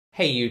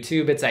Hey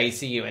YouTube, it's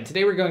ICU, and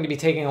today we're going to be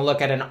taking a look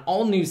at an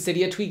all-new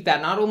Cydia tweak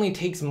that not only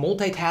takes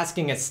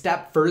multitasking a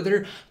step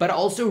further, but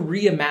also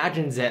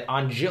reimagines it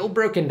on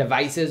jailbroken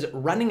devices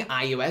running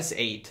iOS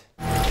 8.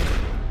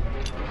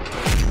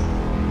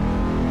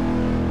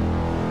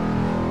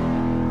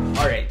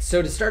 Alright,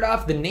 so to start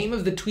off, the name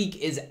of the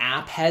tweak is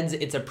AppHeads.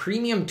 It's a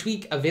premium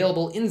tweak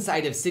available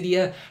inside of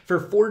Cydia for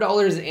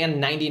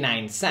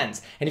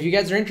 $4.99. And if you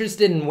guys are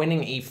interested in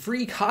winning a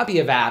free copy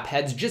of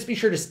AppHeads, just be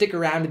sure to stick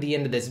around to the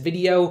end of this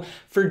video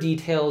for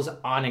details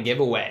on a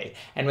giveaway.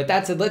 And with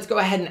that said, let's go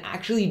ahead and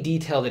actually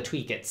detail the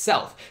tweak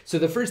itself. So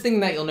the first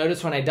thing that you'll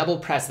notice when I double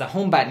press the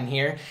home button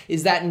here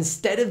is that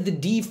instead of the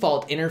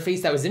default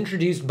interface that was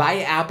introduced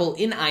by Apple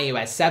in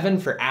iOS 7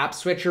 for App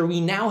Switcher,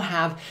 we now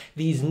have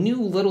these new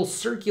little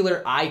circular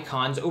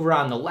icons over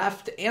on the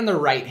left and the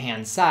right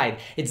hand side.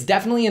 It's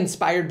definitely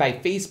inspired by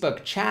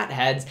Facebook chat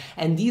heads,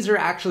 and these are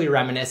actually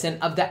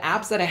reminiscent of the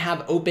apps that I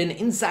have open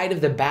inside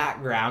of the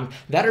background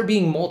that are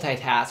being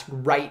multitasked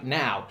right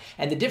now.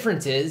 And the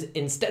difference is,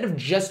 instead of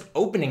just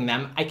opening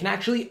them, I can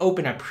actually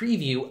open a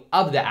preview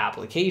of the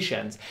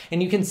applications.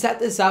 And you can set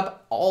this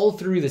up all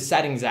through the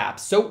settings app.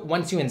 So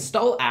once you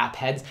install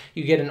AppHeads,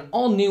 you get an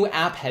all new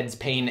AppHeads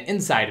pane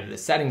inside of the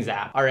settings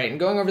app. All right, and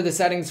going over the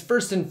settings,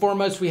 first and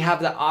foremost, we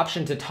have the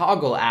option to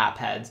toggle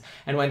AppHeads.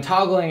 And when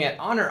toggling it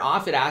on or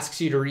off, it asks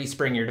you to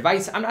respring your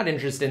device. I'm not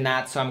interested in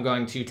that, so I'm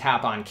going to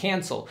tap on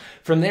cancel.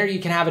 From there, you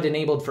can have it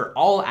enabled for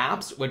all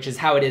apps, which is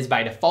how it is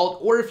by default,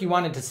 or if you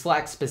wanted to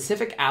select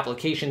specific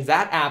applications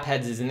that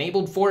AppHeads is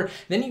enabled for,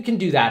 then you can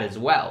do that as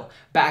well.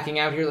 Backing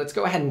out here, let's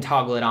go ahead and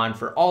toggle it on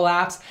for all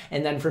apps.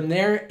 And then from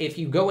there, if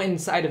you go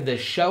inside of the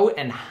show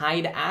and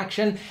hide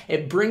action,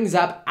 it brings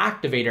up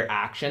activator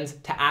actions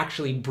to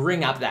actually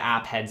bring up the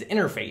AppHeads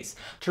interface.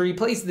 To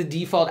replace the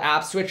default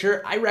app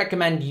switcher, I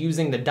recommend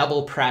using the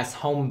double press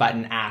home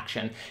button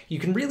action. You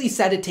can really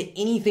set it to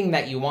anything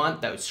that you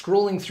want though.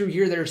 Scrolling through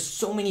here, there's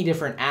so many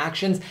different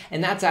actions,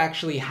 and that's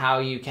actually how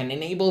you can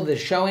enable the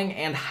showing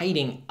and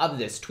hiding of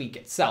this tweak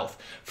itself.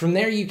 From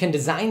there, you can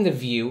design the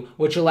view,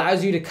 which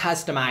allows you to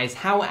customize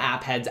how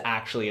AppHeads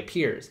actually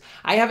appears.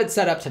 I have it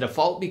set up to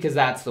default because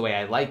that's the way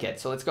I like it.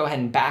 So let's go ahead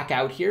and back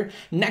out here.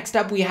 Next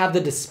up, we have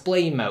the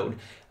display mode.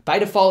 By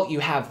default,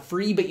 you have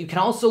free, but you can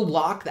also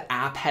lock the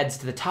AppHeads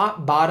to the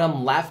top,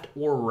 bottom, left,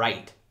 or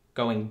right.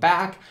 Going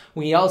back,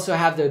 we also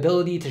have the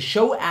ability to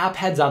show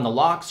AppHeads on the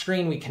lock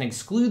screen. We can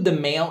exclude the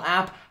Mail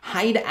app,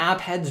 hide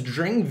AppHeads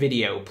during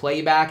video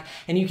playback,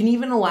 and you can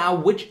even allow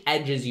which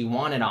edges you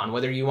want it on,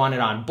 whether you want it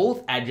on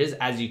both edges,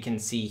 as you can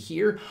see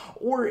here,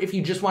 or if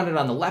you just want it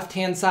on the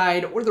left-hand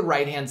side or the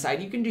right-hand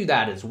side, you can do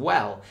that as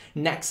well.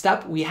 Next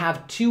up, we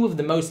have two of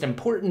the most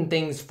important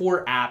things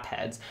for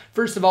AppHeads.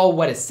 First of all,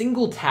 what a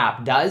single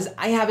tap does.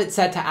 I have it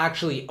set to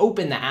actually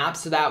open the app,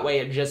 so that way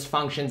it just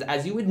functions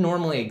as you would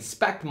normally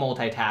expect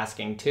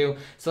multitasking to.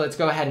 So let's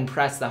go ahead and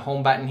press the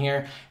home button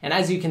here, and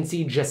as you can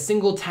see, just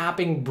single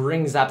tapping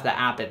brings up the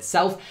app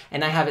itself,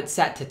 and I have it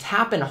set to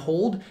tap and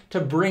hold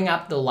to bring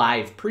up the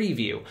live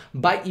preview.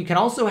 But you can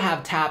also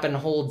have tap and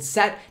hold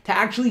set to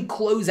actually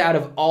close out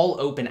of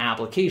all open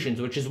applications,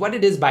 which is what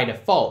it is by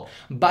default.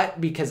 But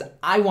because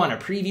I want a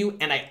preview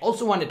and I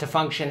also want it to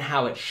function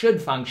how it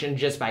should function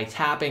just by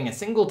tapping a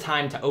single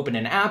time to open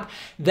an app,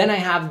 then I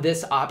have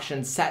this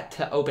option set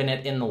to open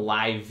it in the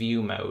live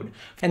view mode.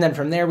 And then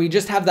from there, we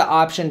just have the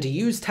option to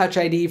use Touch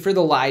ID for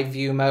the live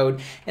view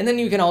mode, and then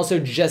you can also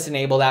just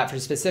enable that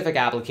for specific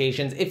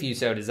applications if you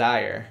so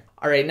desire.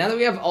 All right, now that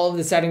we have all of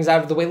the settings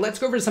out of the way, let's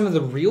go over some of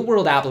the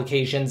real-world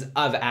applications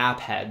of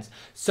AppHeads.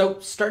 So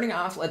starting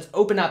off, let's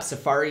open up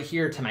Safari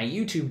here to my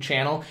YouTube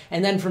channel,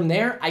 and then from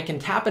there, I can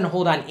tap and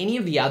hold on any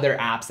of the other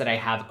apps that I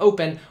have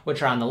open,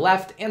 which are on the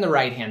left and the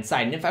right-hand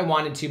side. And if I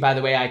wanted to, by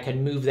the way, I could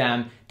move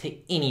them to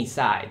any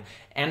side,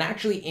 and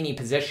actually any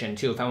position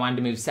too. If I wanted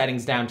to move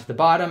settings down to the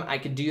bottom, I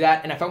could do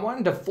that. And if I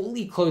wanted to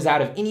fully close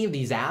out of any of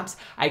these apps,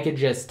 I could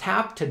just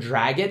tap to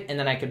drag it, and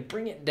then I could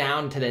bring it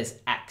down to this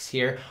X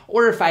here.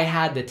 Or if I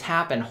had the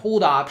tap and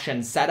hold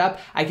option set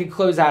up, I could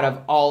close out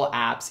of all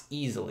apps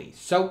easily.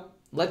 So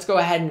let's go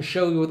ahead and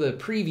show you the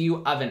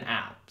preview of an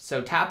app. So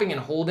tapping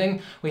and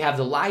holding, we have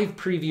the live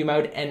preview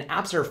mode, and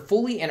apps are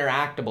fully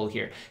interactable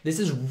here. This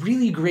is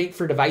really great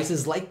for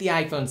devices like the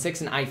iPhone 6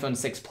 and iPhone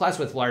 6 Plus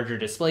with larger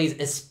displays,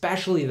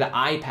 especially the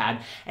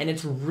iPad, and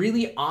it's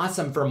really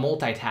awesome for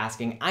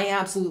multitasking. I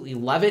absolutely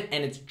love it,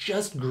 and it's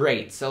just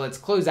great. So let's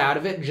close out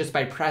of it just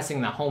by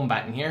pressing the home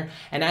button here.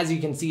 And as you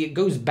can see, it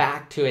goes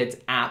back to its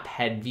app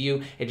head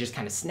view. It just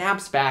kind of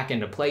snaps back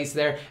into place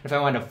there. If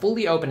I want to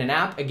fully open an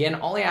app, again,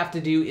 all I have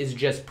to do is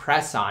just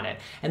press on it.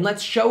 And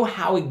let's show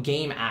how a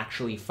game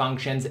actually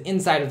functions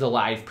inside of the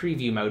live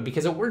preview mode,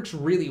 because it works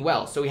really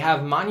well. So we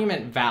have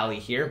Monument Valley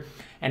here,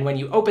 And when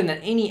you open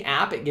any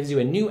app, it gives you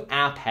a new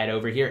app head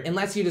over here,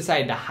 unless you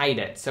decide to hide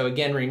it. So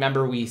again,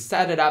 remember we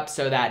set it up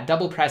so that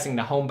double pressing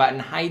the home button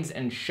hides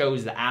and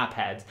shows the app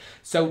heads.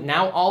 So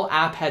now all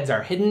app heads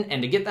are hidden,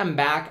 and to get them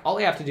back, all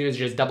I have to do is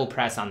just double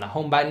press on the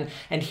home button.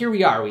 And here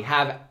we are, we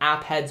have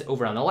app heads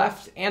over on the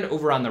left and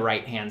over on the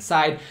right hand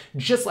side,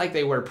 just like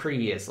they were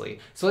previously.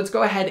 So let's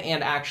go ahead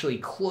and actually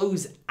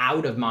close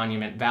out of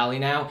Monument Valley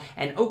now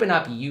and open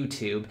up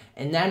YouTube,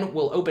 and then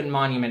we'll open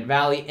Monument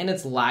Valley in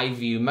its live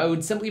view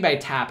mode simply by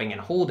tapping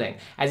and holding.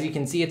 As you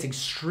can see, it's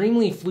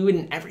extremely fluid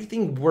and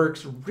everything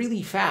works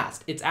really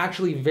fast. It's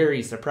actually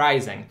very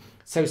surprising.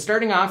 So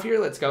starting off here,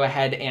 let's go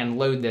ahead and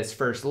load this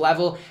first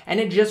level, and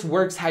it just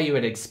works how you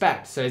would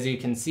expect. So as you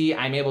can see,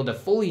 I'm able to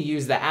fully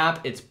use the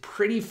app. It's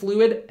pretty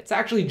fluid. It's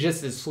actually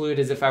just as fluid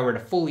as if I were to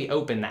fully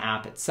open the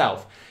app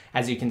itself.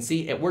 As you can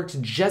see, it works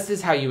just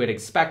as how you would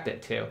expect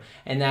it to.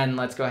 And then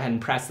let's go ahead and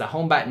press the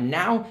home button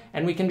now,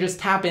 and we can just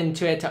tap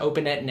into it to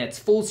open it in its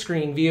full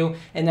screen view,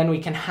 and then we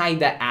can hide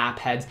the app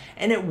heads,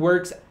 and it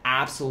works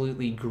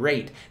absolutely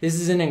great. This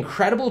is an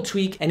incredible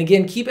tweak, and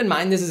again, keep in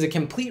mind this is a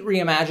complete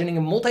reimagining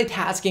of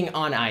multitasking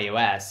on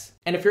iOS.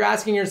 And if you're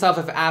asking yourself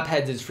if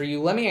AppHeads is for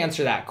you, let me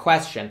answer that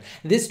question.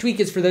 This tweak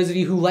is for those of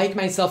you who, like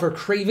myself, are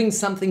craving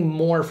something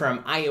more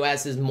from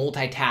iOS's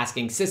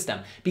multitasking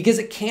system, because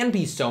it can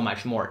be so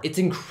much more. It's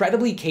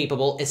incredibly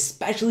capable,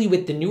 especially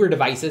with the newer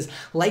devices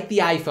like the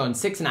iPhone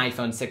 6 and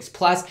iPhone 6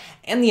 Plus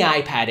and the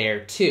iPad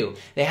Air 2.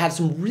 They have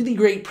some really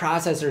great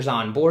processors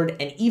on board,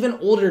 and even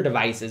older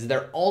devices,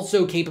 they're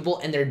also capable,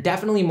 and they're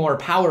definitely more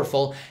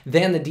powerful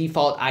than the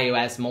default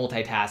iOS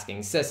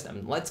multitasking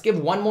system. Let's give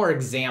one more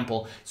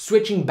example,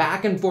 switching back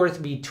and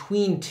forth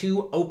between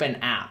two open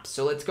apps.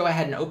 So let's go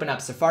ahead and open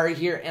up Safari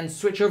here and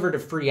switch over to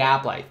Free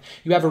App Life.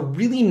 You have a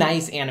really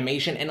nice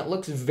animation, and it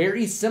looks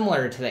very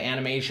similar to the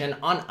animation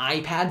on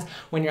iPads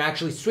when you're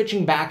actually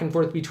switching back and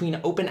forth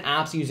between open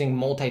apps using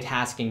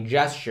multitasking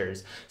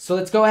gestures. So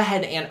let's go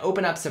ahead and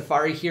open up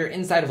Safari here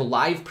inside of a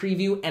live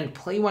preview and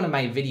play one of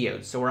my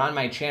videos. So we're on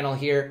my channel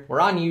here, we're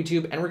on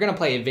YouTube, and we're gonna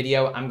play a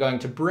video. I'm going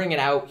to bring it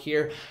out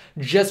here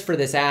just for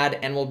this ad,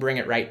 and we'll bring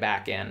it right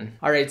back in.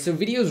 All right, so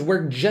videos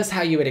work just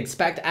how you would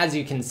expect. As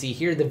you can see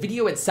here, the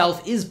video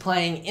itself is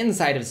playing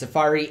inside of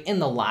Safari in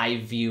the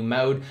live view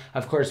mode.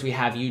 Of course, we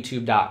have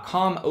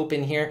youtube.com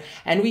open here,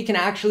 and we can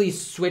actually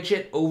switch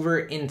it over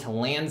into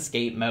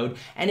landscape mode,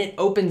 and it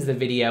opens the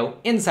video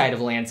inside of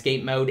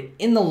landscape mode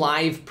in the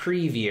live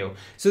preview.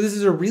 So this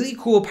is a really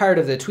cool part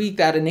of the tweak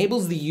that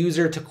enables the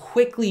user to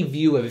quickly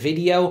view a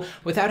video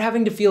without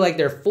having to feel like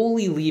they're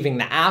fully leaving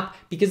the app,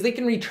 because they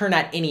can return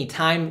at any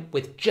time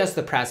with just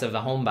the press of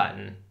the home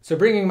button. So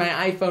bringing my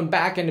iPhone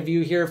back into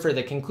view here for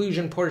the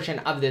conclusion portion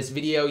of this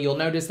video, you'll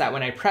notice that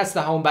when I press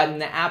the home button,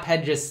 the app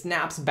head just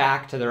snaps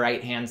back to the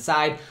right-hand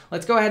side.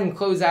 Let's go ahead and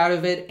close out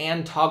of it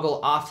and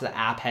toggle off the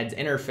app heads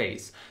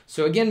interface.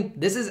 So again,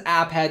 this is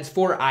AppHeads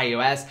for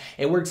iOS.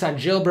 It works on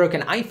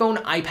jailbroken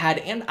iPhone,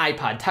 iPad, and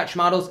iPod Touch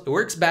models. It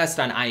works best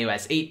on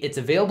iOS 8. It's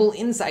available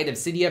inside of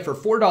Cydia for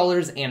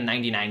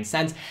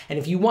 $4.99. And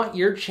if you want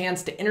your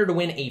chance to enter to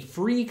win a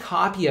free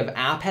copy of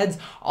AppHeads,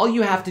 all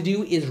you have to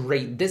do is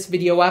rate this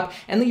video up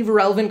and leave a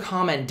relevant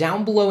comment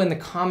down below in the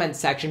comment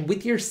section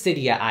with your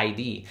Cydia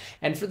ID.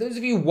 And for those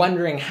of you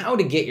wondering how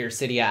to get your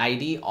Cydia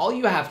ID, all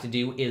you have to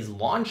do is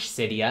launch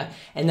Cydia,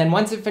 and then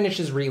once it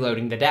finishes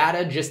reloading the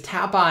data, just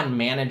tap on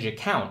Manage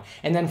Account.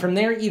 And then from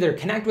there, either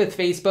connect with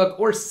Facebook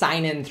or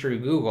sign in through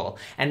Google.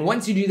 And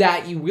once you do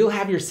that, you will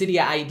have your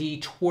Cydia ID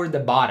toward the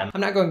bottom.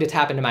 I'm not going to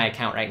tap into my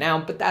account right now,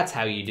 but that's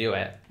how you do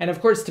it. And of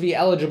course, to be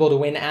eligible to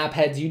win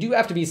AppHeads, you do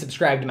have to be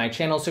subscribed to my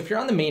channel. So if you're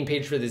on the main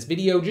page for this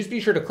video, just be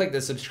sure to click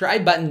the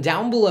subscribe button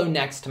down below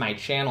next to my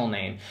channel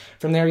name.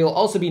 From there, you'll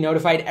also be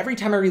notified every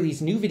time I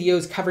release new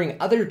videos covering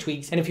other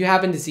tweaks. And if you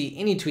happen to see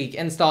any tweak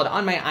installed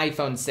on my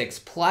iPhone 6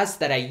 Plus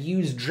that I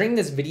used during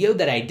this video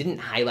that I didn't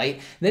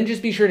highlight, then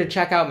just be sure to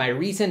check out my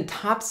recent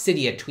top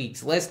Cydia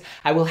tweaks list.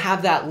 I will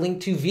have that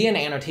linked to via an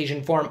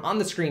annotation form on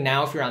the screen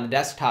now if you're on the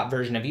desktop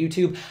version of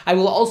YouTube. I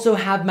will also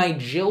have my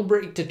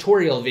jailbreak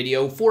tutorial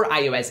video for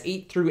iOS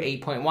 8 through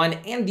 8.1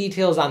 and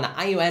details on the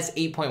iOS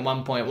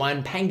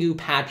 8.1.1 Pangu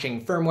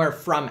patching firmware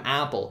from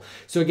Apple.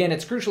 So again,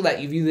 it's crucial that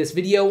you view this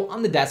video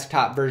on the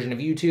desktop version of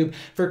YouTube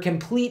for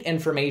complete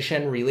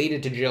information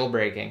related to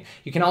jailbreaking.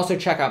 You can also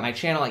check out my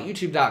channel at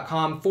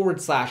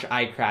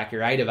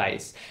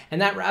youtube.com/iCrackUriDevice.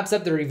 And that wraps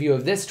up the review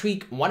of this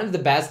tweak, one of the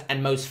best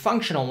and most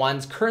functional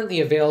ones currently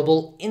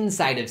available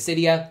inside of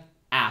Cydia,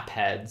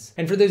 AppHeads.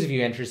 And for those of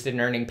you interested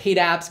in earning paid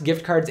apps,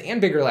 gift cards, and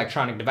bigger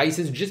electronic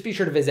devices, just be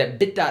sure to visit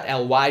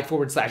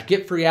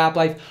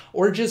bit.ly/getfreeapplife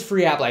or just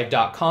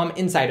freeapplife.com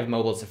inside of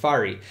mobile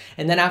Safari.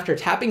 And then after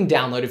tapping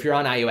download, if you're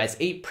on iOS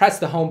 8, press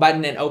the home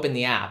button and open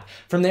the app.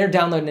 From there,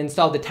 download and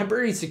install the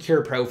temporary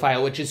secure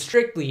profile, which is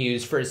strictly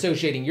used for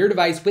associating your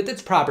device with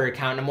its proper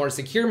account in a more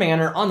secure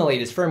manner on the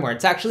latest firmware.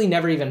 It's actually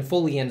never even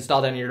fully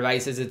installed on your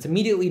devices. It's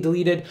immediately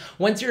deleted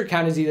once your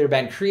account has either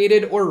been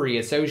created or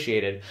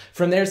reassociated.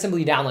 From there,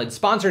 simply download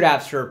sponsored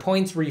apps for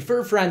points,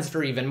 refer friends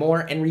for even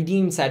more, and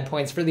redeem said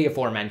points for the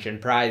aforementioned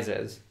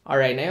prizes.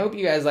 Alright, and I hope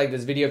you guys like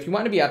this video. If you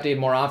want to be updated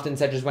more often,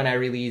 such as when I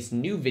release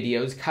new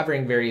videos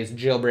covering various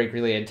jailbreak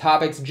related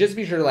topics, just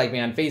be sure to like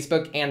me on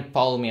Facebook and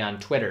follow me on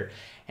Twitter.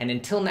 And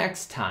until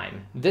next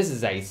time, this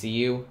is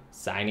ICU,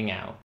 signing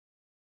out.